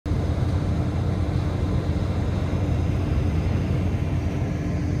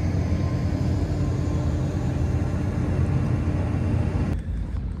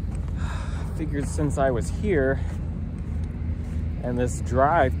figured since I was here, and this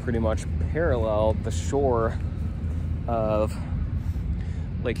drive pretty much paralleled the shore of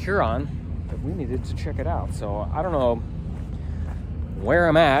Lake Huron, that we needed to check it out. So I don't know where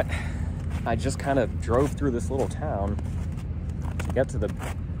I'm at. I just kind of drove through this little town to get to the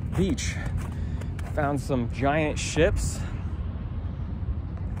beach. Found some giant ships.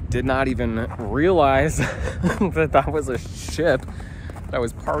 Did not even realize that that was a ship that I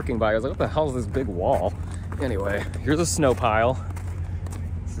was parking by. I was like, what the hell is this big wall? Anyway, here's a snow pile.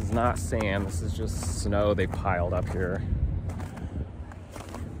 This is not sand, this is just snow they piled up here.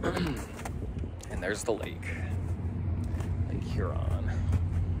 And there's the lake, Lake Huron.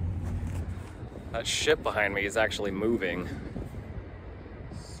 That ship behind me is actually moving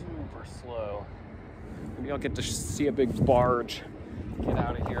super slow. Maybe I'll get to see a big barge, get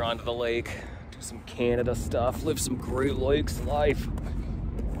out of here onto the lake, do some Canada stuff, live some Great Lakes life.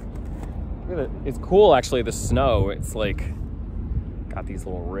 Look at it. It's cool actually, the snow. It's like got these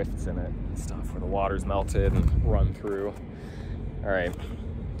little rifts in it and stuff where the water's melted and run through. All right,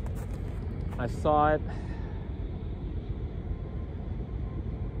 I saw it.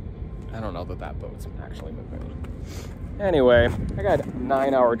 I don't know that that boat's actually moving. Anyway, I got a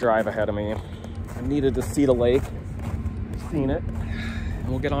 9-hour drive ahead of me. I needed to see the lake. I've seen it, and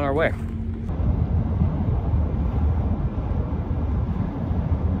we'll get on our way.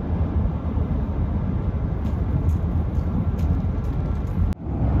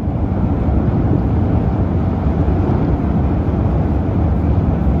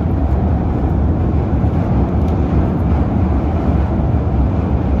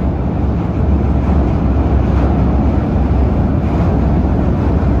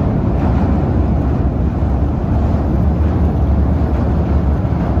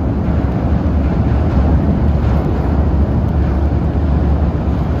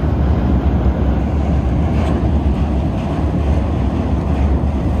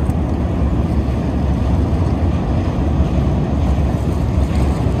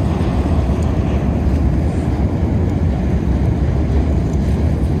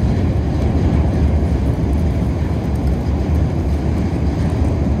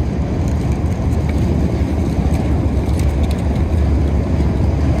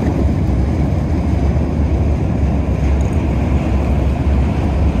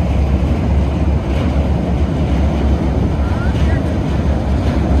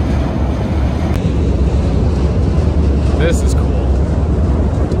 This is cool.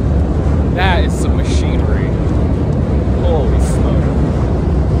 That is some machinery. Holy smoke.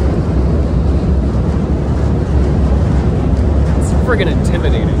 It's friggin'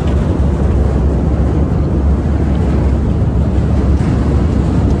 intimidating.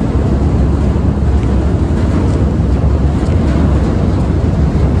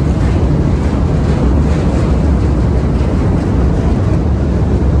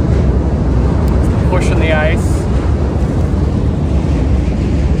 Pushing the ice.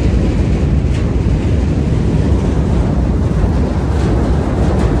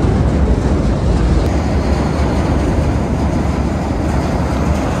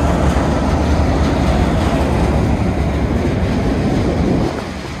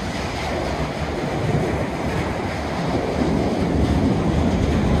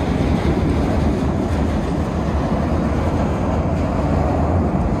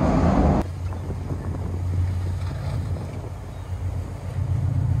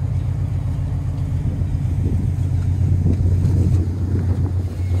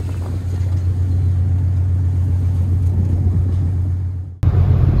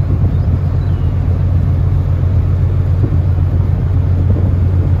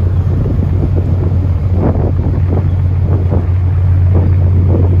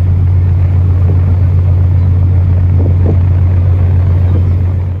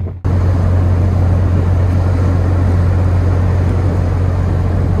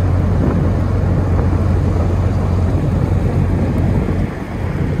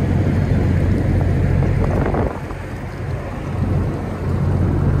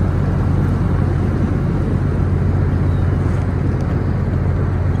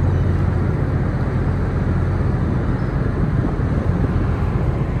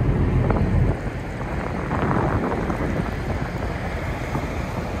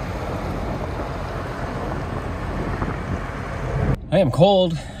 I am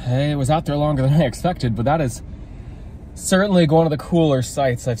cold. I was out there longer than I expected, but that is certainly one of the cooler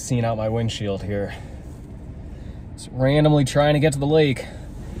sights I've seen out my windshield here. Just randomly trying to get to the lake,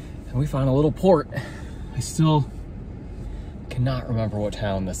 and we found a little port. I still cannot remember what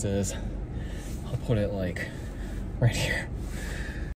town this is. I'll put it like right here.